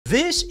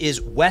This is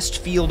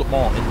Westfield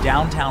Mall in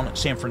downtown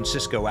San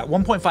Francisco. At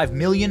 1.5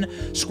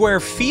 million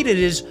square feet, it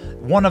is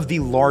one of the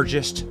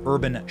largest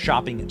urban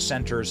shopping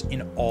centers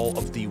in all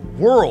of the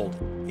world.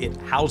 It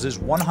houses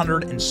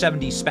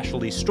 170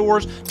 specialty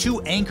stores, 2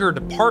 anchor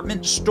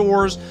department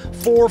stores,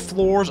 4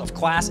 floors of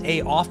Class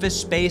A office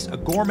space, a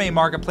gourmet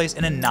marketplace,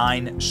 and a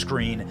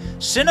 9-screen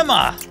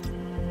cinema.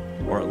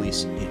 Or at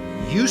least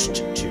it used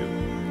to.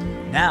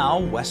 Now,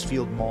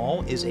 Westfield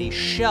Mall is a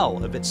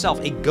shell of itself,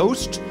 a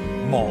ghost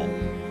mall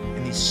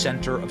in the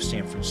center of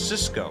San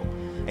Francisco,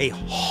 a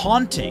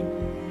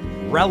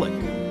haunting relic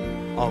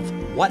of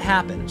what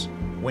happens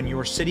when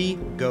your city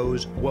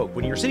goes woke,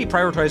 when your city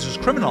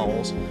prioritizes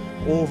criminals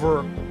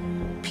over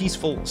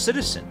peaceful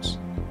citizens.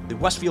 The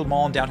Westfield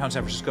Mall in downtown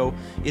San Francisco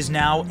is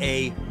now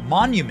a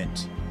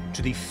monument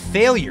to the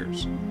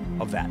failures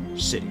of that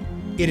city.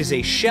 It is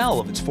a shell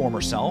of its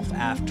former self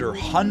after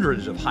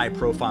hundreds of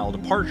high-profile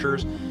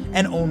departures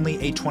and only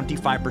a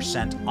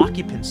 25%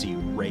 occupancy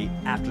rate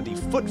after the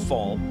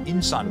footfall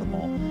inside of the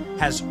mall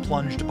has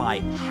plunged by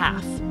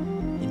half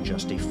in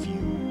just a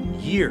few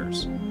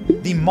years.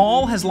 The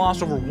mall has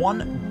lost over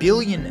 $1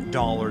 billion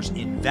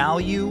in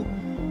value,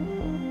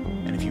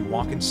 and if you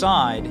walk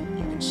inside, you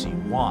can see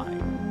why.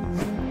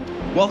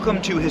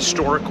 Welcome to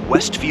historic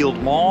Westfield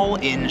Mall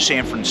in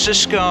San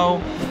Francisco,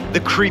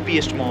 the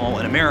creepiest mall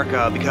in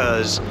America,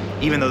 because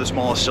even though this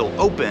mall is still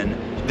open,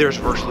 there's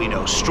virtually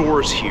no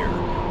stores here.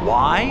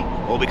 Why?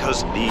 Well,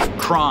 because the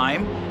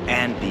crime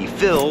and the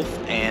filth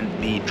and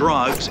the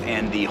drugs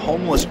and the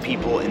homeless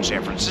people in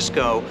San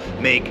Francisco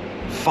make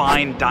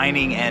fine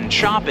dining and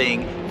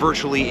shopping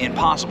virtually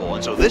impossible.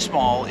 And so this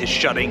mall is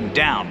shutting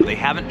down. They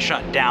haven't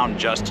shut down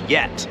just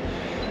yet.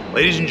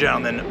 Ladies and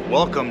gentlemen,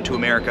 welcome to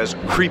America's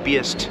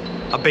creepiest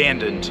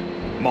abandoned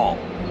mall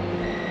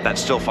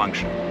that's still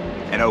functioning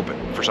and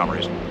open for some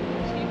reason.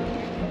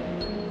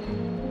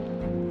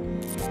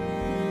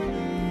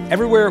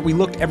 Everywhere we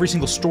looked, every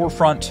single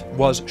storefront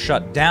was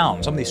shut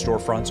down. Some of these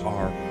storefronts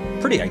are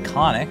pretty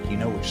iconic. You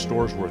know which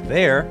stores were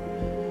there.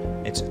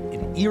 It's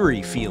an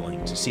eerie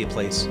feeling to see a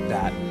place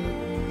that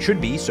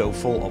should be so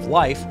full of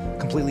life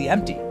completely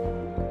empty.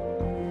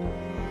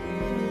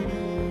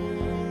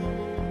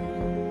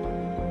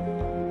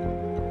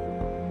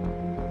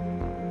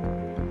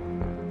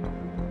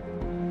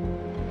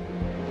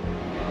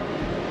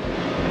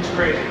 It's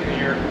crazy because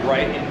you're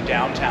right in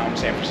downtown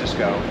San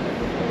Francisco,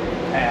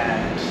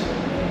 and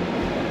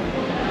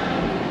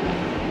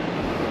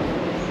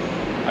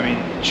I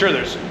mean, sure,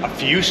 there's a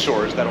few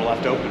stores that are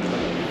left open,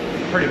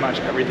 but pretty much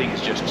everything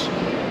is just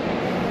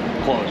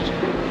closed.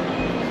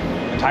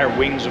 Entire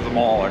wings of the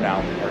mall are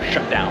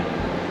shut down.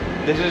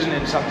 This isn't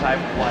in some type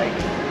of like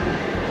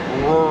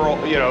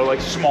rural, you know, like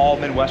small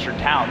Midwestern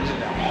town. This is in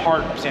the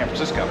heart of San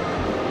Francisco.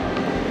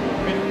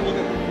 I mean, look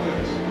at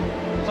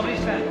this. Somebody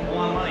spent a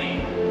lot of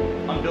money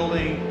on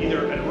building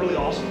either a really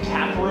awesome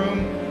tap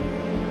room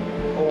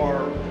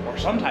or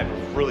some type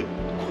of really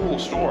cool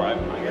store. I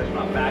guess I'm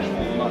not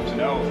fashionable enough to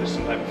know if this is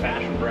some type of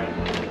fashion brand,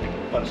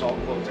 but it's all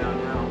closed down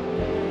now.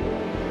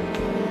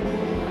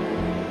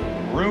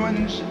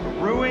 Ruins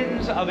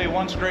of a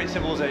once great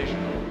civilization.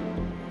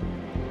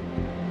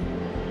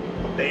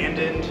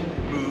 Abandoned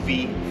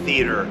movie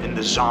theater in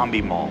the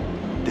zombie mall.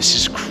 This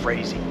is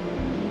crazy.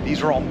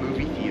 These are all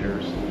movie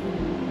theaters.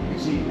 You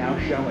see now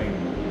showing.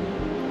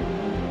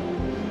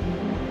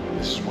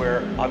 This is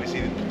where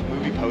obviously the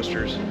movie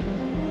posters.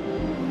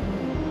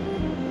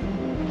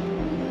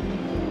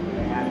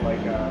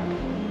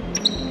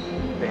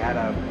 They had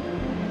a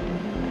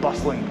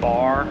bustling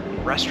bar,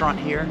 restaurant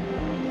here,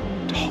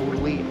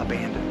 totally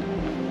abandoned.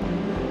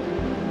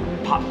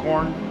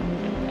 Popcorn,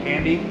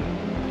 candy,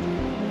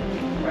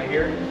 right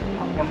here,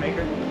 popcorn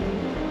maker,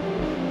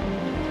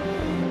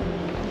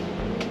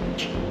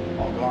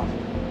 all gone.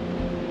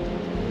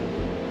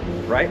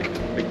 Right,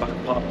 big bucket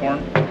of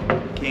popcorn,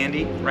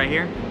 candy, right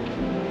here.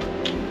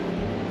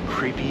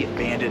 Creepy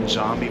abandoned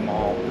zombie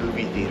mall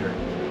movie theater,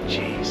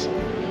 jeez.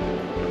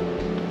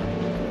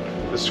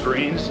 The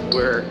screens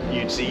where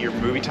you'd see your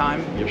movie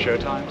time, your show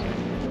times,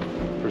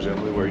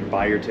 presumably where you'd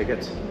buy your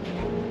tickets.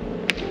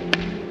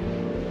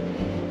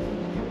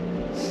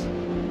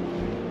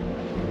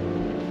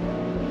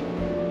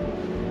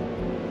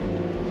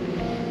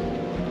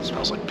 It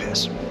smells like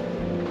piss.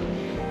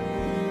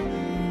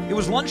 It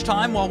was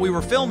lunchtime while we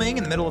were filming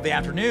in the middle of the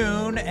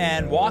afternoon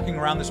and walking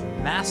around this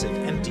massive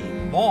empty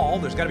mall.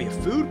 There's gotta be a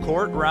food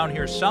court around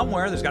here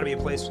somewhere. There's gotta be a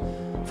place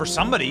for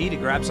somebody to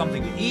grab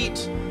something to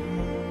eat.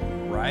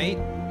 Right?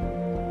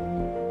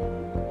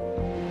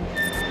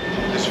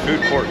 This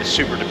food court is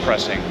super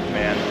depressing,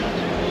 man.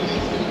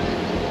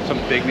 Some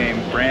big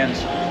name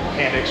brands,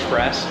 Panda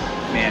Express.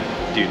 Man,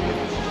 dude,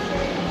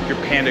 if your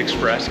Panda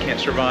Express can't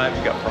survive,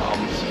 you got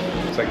problems.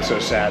 It's like so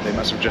sad. They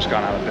must have just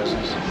gone out of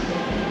business.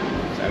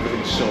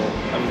 Everything's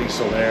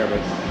still there, but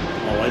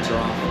all lights are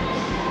off.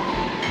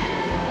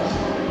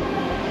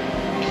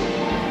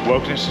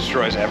 Wokeness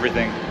destroys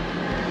everything.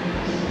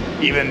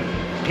 Even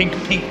pink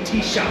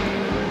tea shop.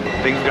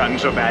 Things have gotten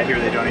so bad here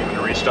they don't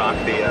even restock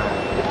the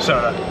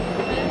soda.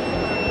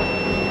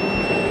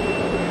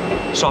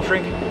 Soft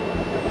drink?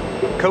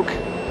 Coke?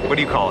 What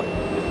do you call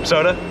it?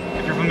 Soda?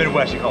 If you're from the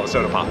Midwest, you call it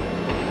soda pop.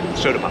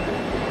 Soda pop.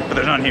 But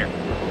there's none here.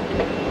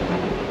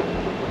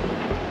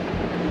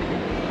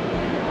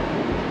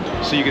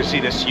 So you can see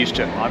this used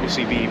to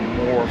obviously be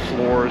more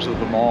floors of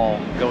the mall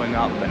going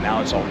up, but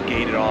now it's all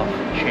gated off,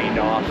 chained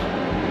off.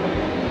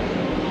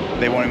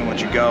 They won't even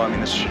let you go. I mean,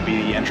 this should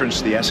be the entrance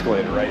to the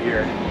escalator right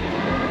here.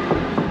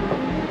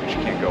 But you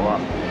can't go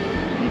up.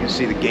 You can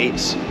see the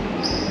gates.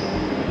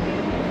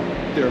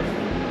 There are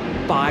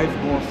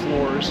 5 more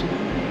floors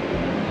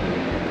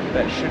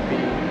that should be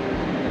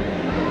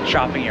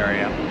shopping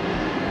area.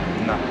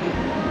 No.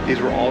 These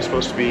were all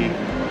supposed to be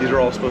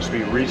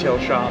retail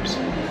shops.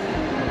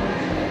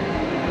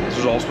 This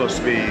was all supposed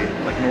to be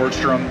like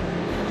Nordstrom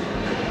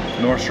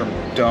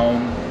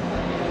Dome.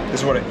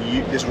 This is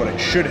what it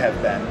should have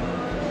been,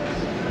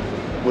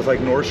 with like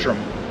Nordstrom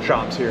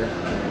shops here.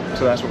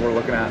 So that's what we're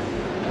looking at.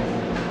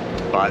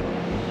 But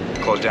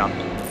closed down.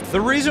 The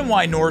reason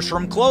why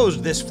Nordstrom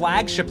closed this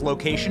flagship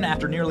location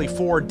after nearly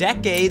 4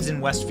 decades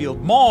in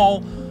Westfield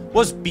Mall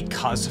was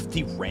because of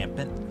the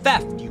rampant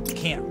theft. You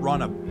can't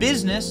run a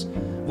business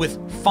with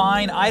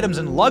fine items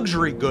and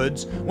luxury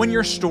goods when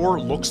your store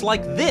looks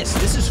like this.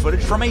 This is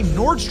footage from a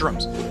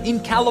Nordstrom's in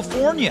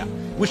California,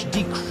 which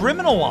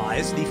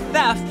decriminalized the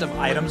theft of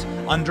items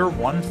under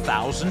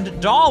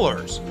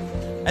 $1,000.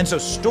 And so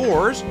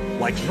stores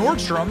like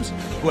Nordstrom's,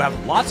 who have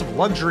lots of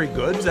luxury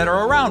goods that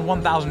are around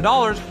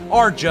 $1,000,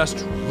 are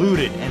just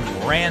looted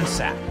and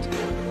ransacked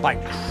by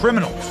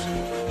criminals.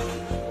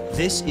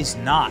 This is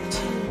not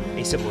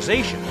a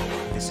civilization.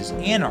 This is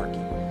anarchy.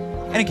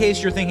 And in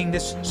case you're thinking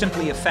this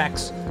simply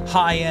affects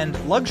high-end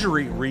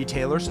luxury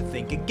retailers,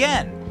 think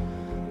again.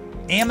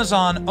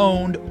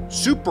 Amazon-owned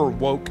super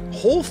woke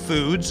Whole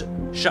Foods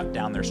shut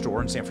down their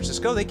store in San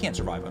Francisco. They can't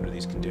survive under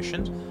these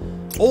conditions.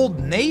 Old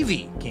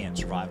Navy can't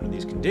survive under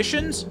these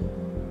conditions.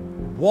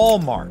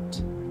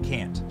 Walmart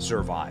can't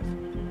survive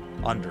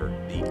under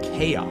the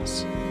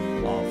chaos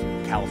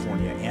of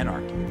California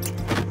anarchy.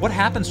 What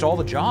happens to all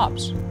the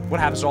jobs? What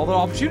happens to all the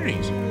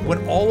opportunities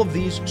when all of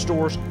these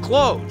stores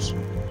close?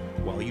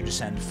 Well, you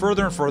descend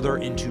further and further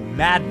into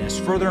madness,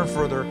 further and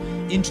further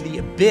into the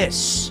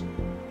abyss,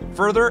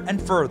 further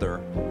and further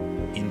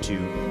into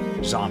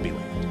Zombieland.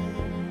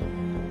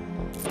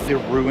 The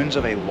ruins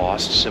of a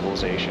lost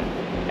civilization.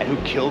 And who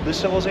killed this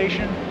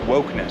civilization?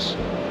 Wokeness.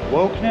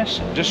 Wokeness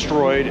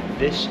destroyed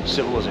this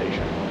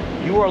civilization.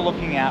 You are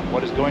looking at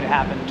what is going to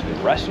happen to the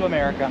rest of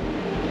America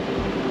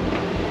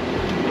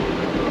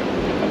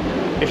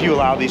if you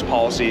allow these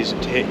policies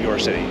to hit your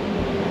city.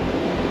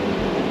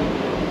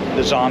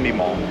 The zombie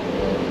mall.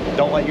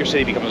 Don't let your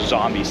city become a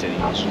zombie city.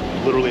 It's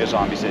literally a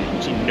zombie city.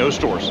 You see no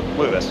stores.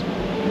 Look at this.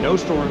 No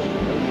stores,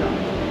 no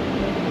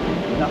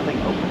shops. Nothing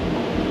open.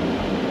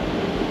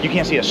 You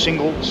can't see a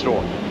single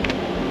store.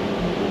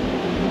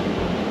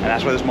 And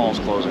that's why this mall is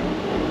closing.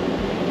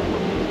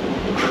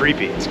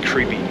 Creepy. It's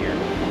creepy in here.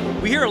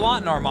 We hear a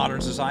lot in our modern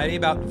society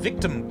about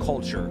victim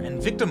culture and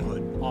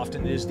victimhood.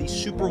 Often it is the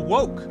super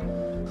woke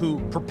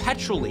who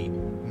perpetually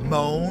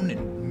moan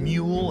and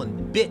mule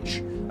and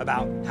bitch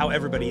about how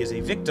everybody is a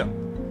victim.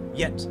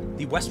 Yet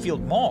the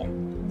Westfield Mall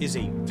is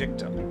a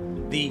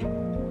victim. The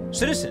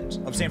citizens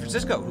of San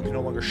Francisco who can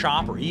no longer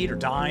shop or eat or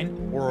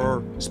dine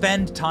or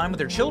spend time with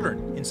their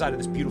children inside of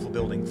this beautiful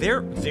building,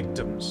 they're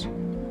victims.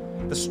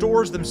 The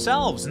stores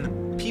themselves and the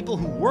people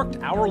who worked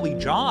hourly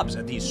jobs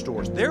at these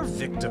stores, they're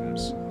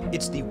victims.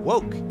 It's the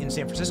woke in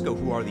San Francisco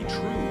who are the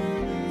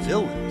true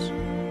villains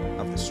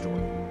of this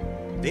story.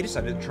 They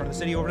decided to turn the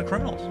city over to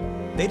criminals.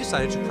 They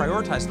decided to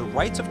prioritize the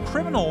rights of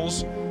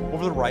criminals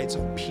over the rights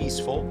of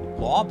peaceful,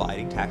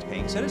 law-abiding,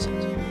 tax-paying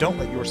citizens. Don't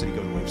let your city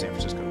go the way of San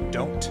Francisco.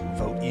 Don't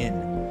vote in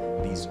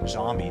these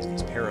zombies,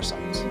 these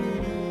parasites.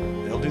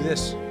 They'll do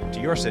this to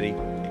your city.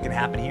 It can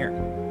happen here.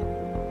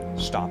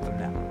 Stop them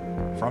now.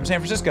 From San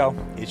Francisco,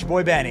 it's your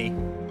boy Benny.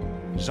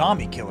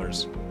 Zombie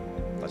killers,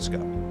 let's go.